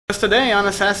Today on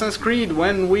Assassin's Creed,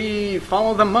 when we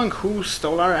follow the monk who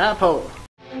stole our apple.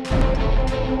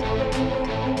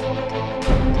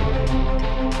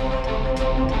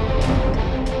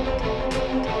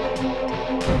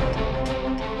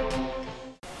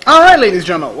 Alright, ladies and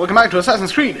gentlemen, welcome back to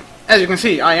Assassin's Creed. As you can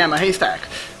see, I am a haystack.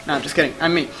 No, I'm just kidding,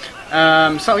 I'm me.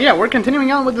 So yeah, we're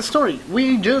continuing on with the story.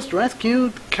 We just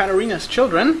rescued Katarina's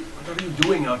children. What are you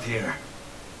doing out here?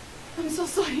 I'm so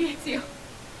sorry, Ezio.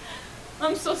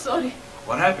 I'm so sorry.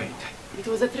 What happened? It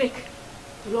was a trick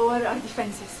to lower our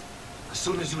defenses. As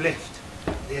soon as you left,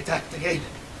 they attacked again.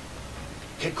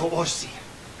 Keko Orsi,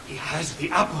 he has the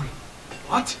apple.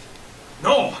 What?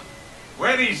 No!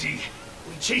 Where is he?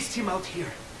 We chased him out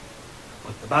here.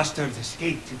 But the bastards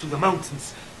escaped into the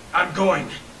mountains. I'm going.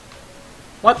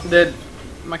 What? Did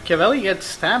Machiavelli get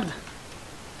stabbed?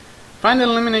 Find and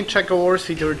eliminate Keko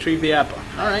Orsi to retrieve the apple.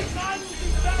 Alright.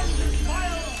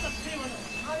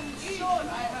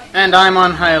 And I'm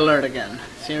on high alert again.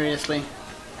 Seriously?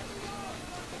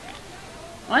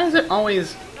 Why is it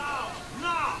always...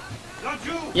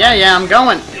 Yeah, I'm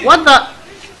going. What the...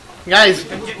 Guys,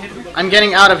 I'm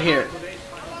getting out of here.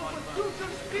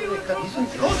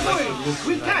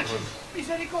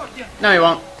 No, he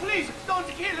won't. Please, don't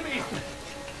kill me.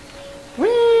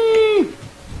 Whee!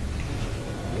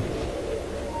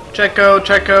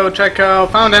 Keko.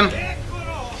 Found him.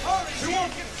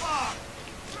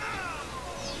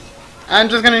 I'm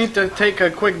just gonna need to take a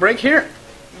quick break here.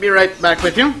 Be right back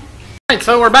with you. Alright,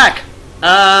 so we're back.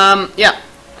 Yeah.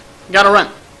 Gotta run.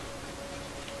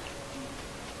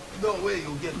 No way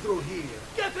you'll get through here.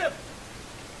 Get him!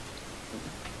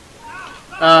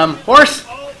 Horse!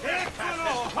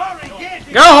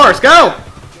 Go, horse, go!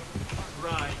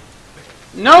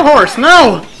 No, horse,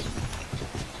 no!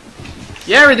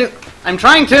 Yeah, I'm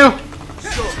trying to!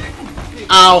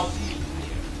 Ow.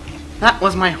 That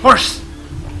was my horse!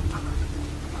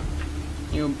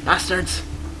 You bastards!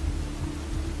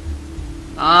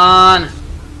 On!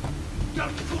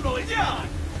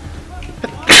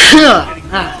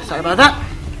 Sorry about that.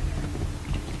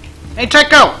 Hey,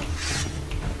 Keko!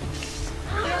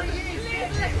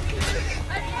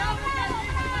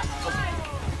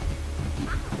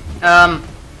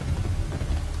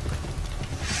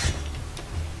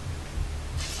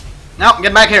 No,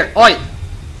 get back here. Oi!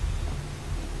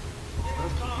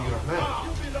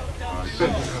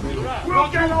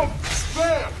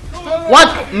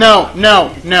 What? No.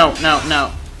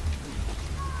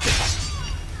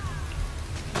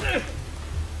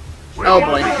 Oh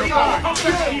boy.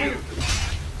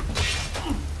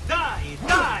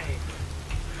 Die!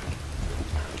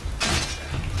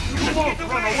 You won't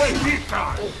run away this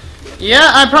time.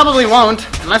 Yeah, I probably won't.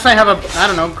 Unless I have a, I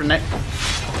don't know, grenade.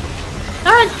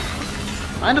 Alright.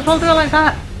 Might as well do it like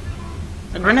that.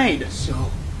 A grenade.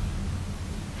 So,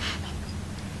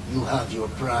 you have your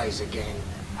prize again.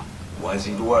 Was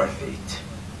it worth it?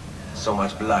 So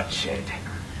much bloodshed.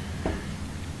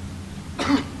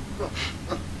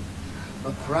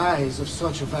 A prize of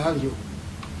such value.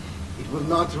 It will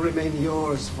not remain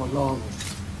yours for long.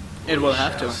 It will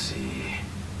have to. See.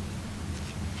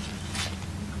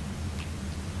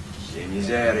 Le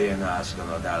miserie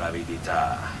nascono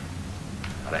dall'avidità.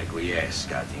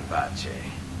 Requiescat in pace.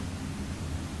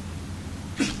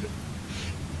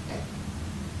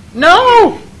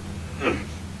 No!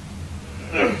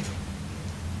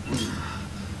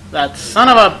 That son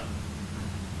of a...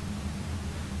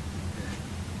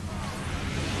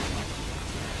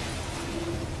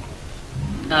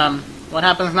 What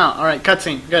happens now? Alright,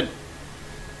 cutscene. Good.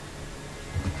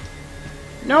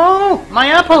 No! My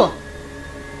apple!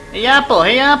 Hey,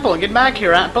 apple! Get back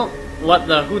here, apple! What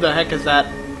the... Who the heck is that?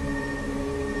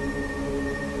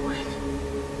 Wait.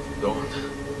 Don't.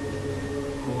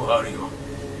 Who are you?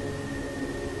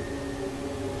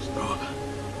 Stop.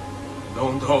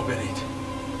 Don't open it.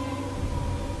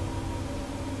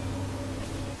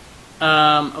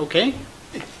 Okay.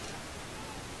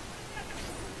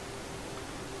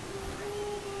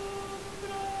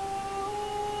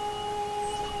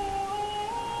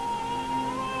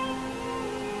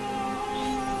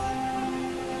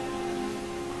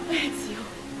 Ezio,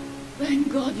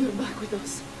 thank God you're back with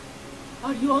us.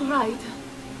 Are you all right?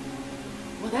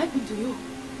 What happened to you?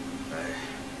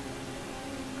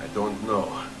 I don't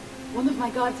know. One of my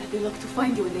guards had the luck to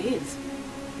find you in the hills,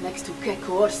 next to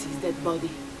Keko Orsi's dead body.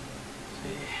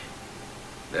 See,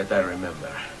 that I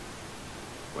remember.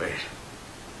 Wait,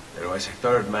 there was a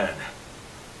third man.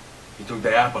 He took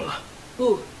the apple.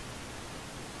 Who?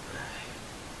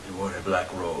 He wore a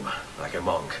black robe, like a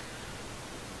monk.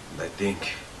 And I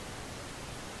think...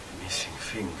 a missing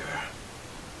finger.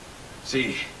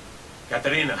 See,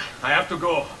 Katerina, I have to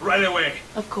go right away.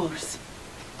 Of course.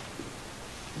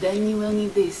 Then you will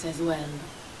need this as well.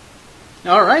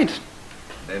 Alright.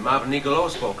 The map Nicolo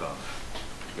spoke of.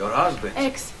 Your husband.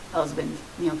 Ex-husband,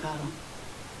 mio caro.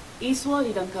 He swore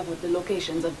he'd uncovered the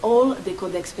locations of all the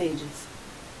Codex pages.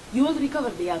 You will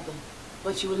recover the apple,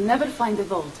 but you will never find the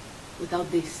vault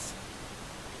without this.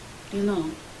 You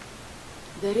know,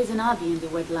 there is an abbey in the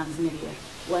wetlands near here,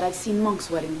 where I've seen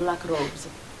monks wearing black robes.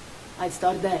 I'd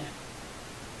start there.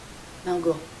 Now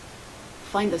go.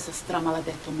 Find us a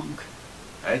stramaladetto monk.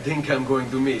 I think I'm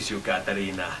going to miss you,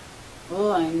 Katerina.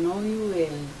 Oh, I know you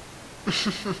will.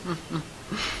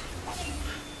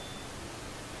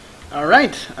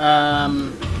 Alright,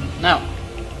 now,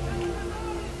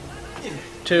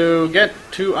 to get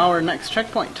to our next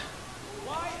checkpoint.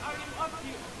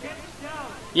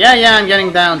 Yeah, I'm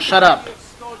getting down, shut up.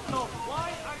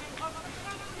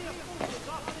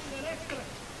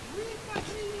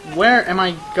 Where am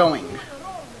I going?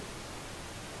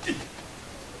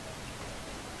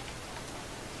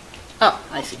 Oh,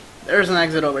 I see. There's an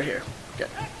exit over here. Good.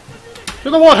 To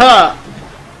the water!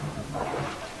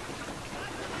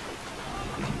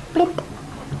 Bloop.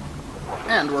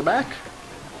 And we're back.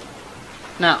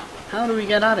 Now, how do we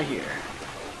get out of here?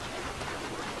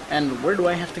 And where do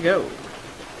I have to go?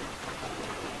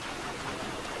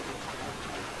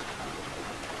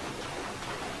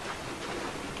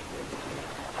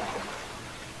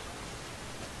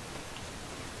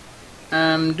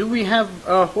 Do we have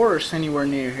a horse anywhere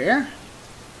near here?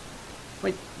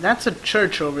 Wait, that's a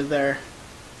church over there.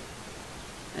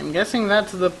 I'm guessing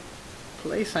that's the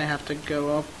place I have to go.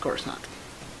 Oh, of course not.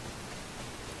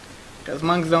 Because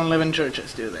monks don't live in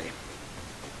churches, do they?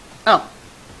 Oh.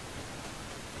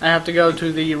 I have to go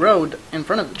to the road in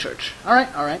front of the church.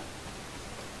 Alright, alright.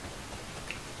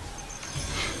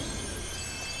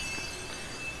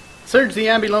 Search the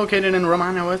abbey located in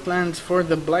Romana wetlands for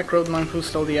the Black Road monk who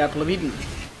stole the Apple of Eden.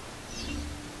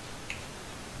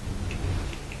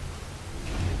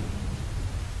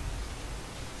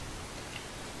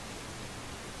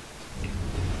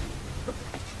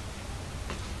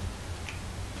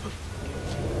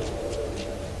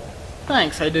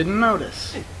 Thanks, I didn't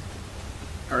notice.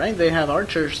 Alright, they have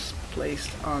archers placed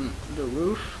on the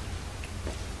roof.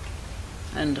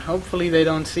 And hopefully they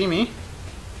don't see me.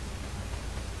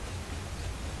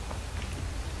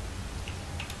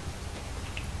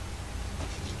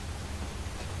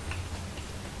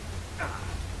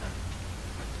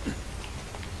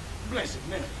 Blessed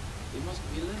Mary. It must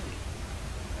be Lily.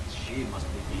 And she must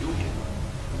be you.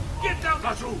 Get down,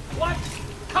 Lazarus! What?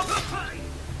 Come on!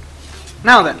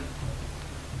 Now then.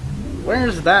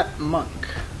 Where's that monk?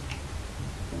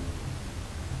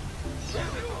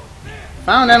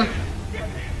 Found him.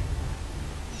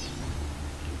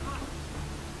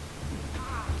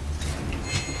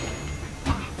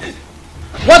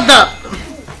 What the?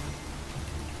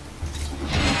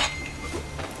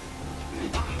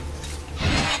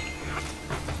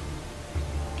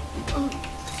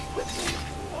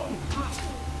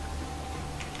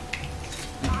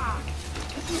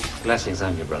 Blessings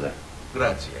on you, brother.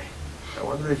 Grazie. I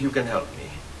wonder if you can help me.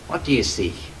 What do you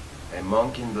seek? A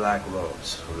monk in black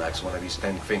robes who lacks one of his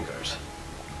 10 fingers.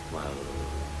 Well,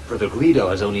 Brother Guido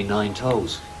has only 9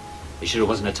 toes. You sure it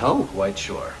wasn't a toe? Quite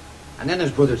sure. And then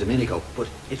there's Brother Domenico, but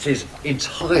it's his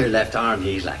entire left arm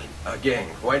he's lacking. Again,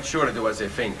 quite sure it was a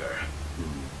finger.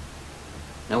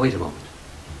 Now wait a moment.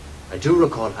 I do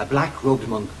recall a black-robed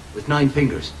monk with 9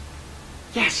 fingers.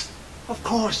 Yes, of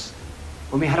course.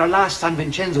 When we had our last San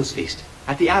Vincenzo's feast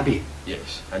at the Abbey.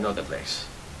 Yes, I know the place.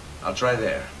 I'll try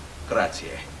there.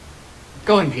 Grazie.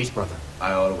 Go in peace, brother.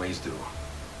 I always do.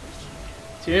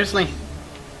 Seriously?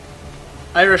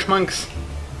 Irish monks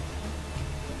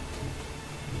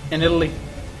in Italy.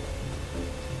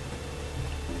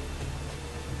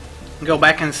 Go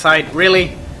back inside.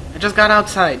 Really? I just got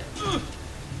outside.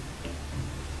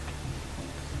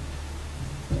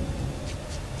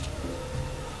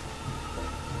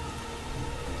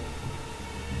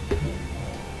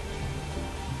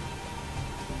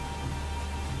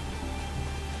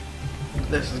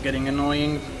 This is getting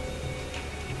annoying.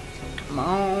 Come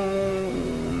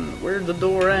on. Where's the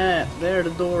door at? There the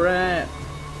door at.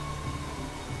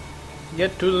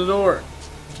 Get to the door.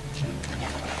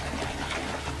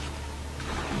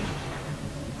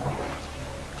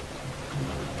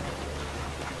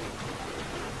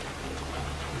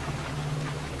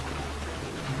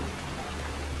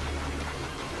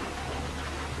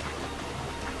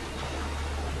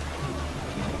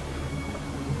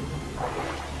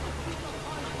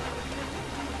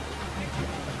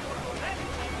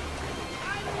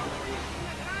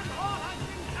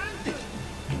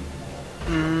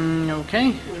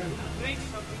 Okay.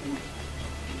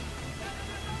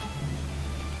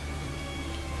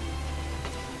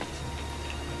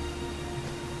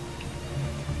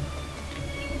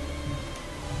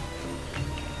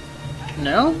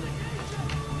 No?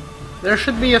 There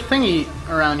should be a thingy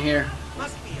around here.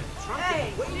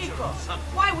 Hey, Nico,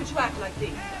 why would you act like this?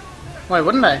 Why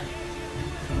wouldn't I?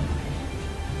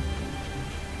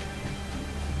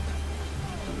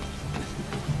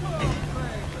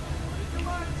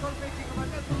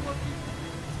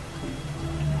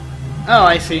 Oh,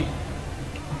 I see.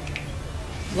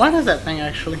 What is that thing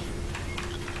actually?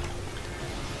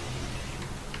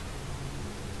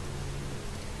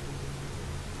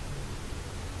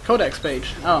 Codex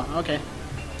page. Oh, okay.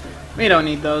 We don't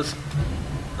need those.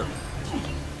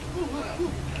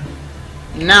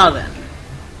 Now then.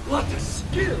 What a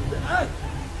skilled act!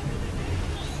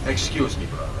 Excuse me,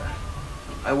 brother.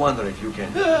 I wonder if you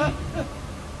can...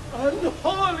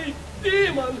 Unholy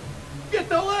demon! Get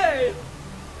away!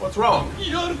 What's wrong?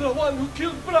 You're the one who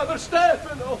killed Brother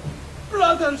Stefano!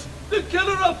 Brothers, the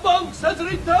killer of monks has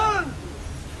returned!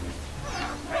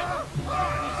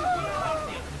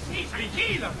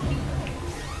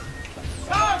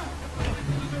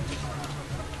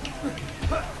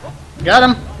 Got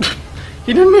him!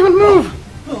 He didn't even move!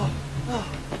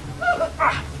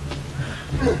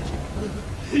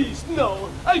 Please, no!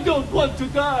 I don't want to I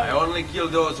die! only kill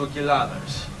those who kill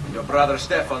others. Your brother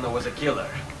Stefano was a killer.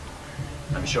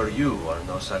 I'm sure you are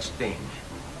no such thing.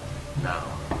 Now,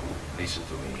 listen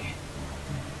to me.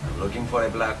 I'm looking for a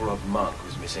black-robed monk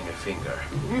who's missing a finger.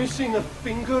 Missing a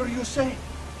finger, you say?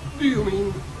 Do you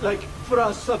mean like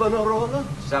Fra Savonarola?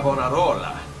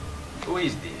 Savonarola? Who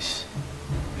is this?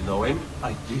 You know him?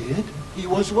 I did. He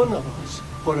was one of us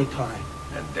for a time.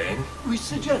 And then? We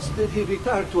suggested he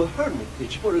retire to a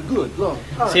hermitage for a good long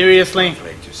time. Seriously? I'm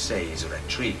afraid to say his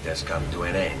retreat has come to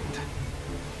an end.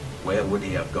 Where would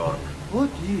he have gone? What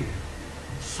year?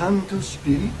 Santo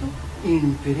Spirito?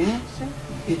 In Firenze?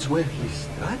 It's where he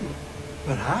studied.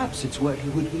 Perhaps it's where he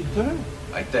would return.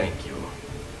 I thank you.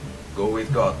 Go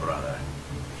with God, brother.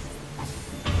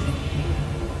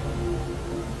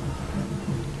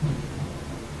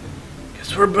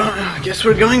 Guess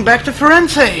we're going back to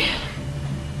Firenze.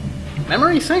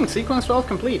 Memory sync, sequence 12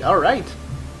 complete. All right.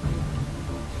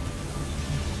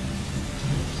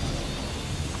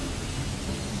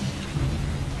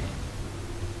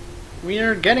 We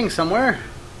are getting somewhere,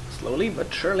 slowly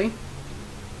but surely.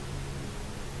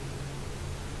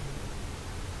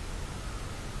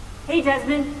 Hey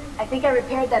Desmond, I think I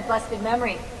repaired that busted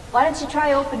memory. Why don't you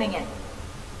try opening it?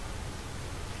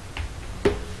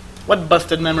 What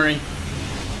busted memory?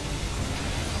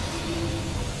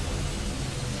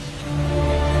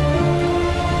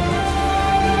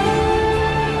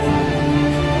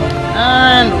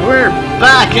 And we're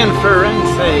back in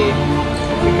Firenze,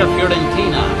 Pica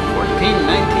Fiorentina,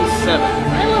 1497.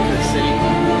 I love this city.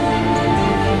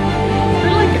 I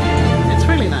like it. It's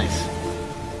really nice.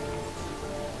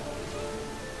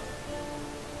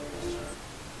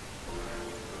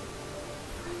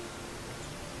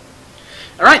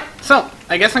 Alright, so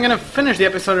I guess I'm gonna finish the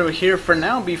episode over here for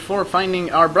now before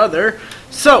finding our brother.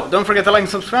 So don't forget to like and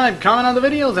subscribe, comment on the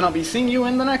videos, and I'll be seeing you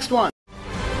in the next one.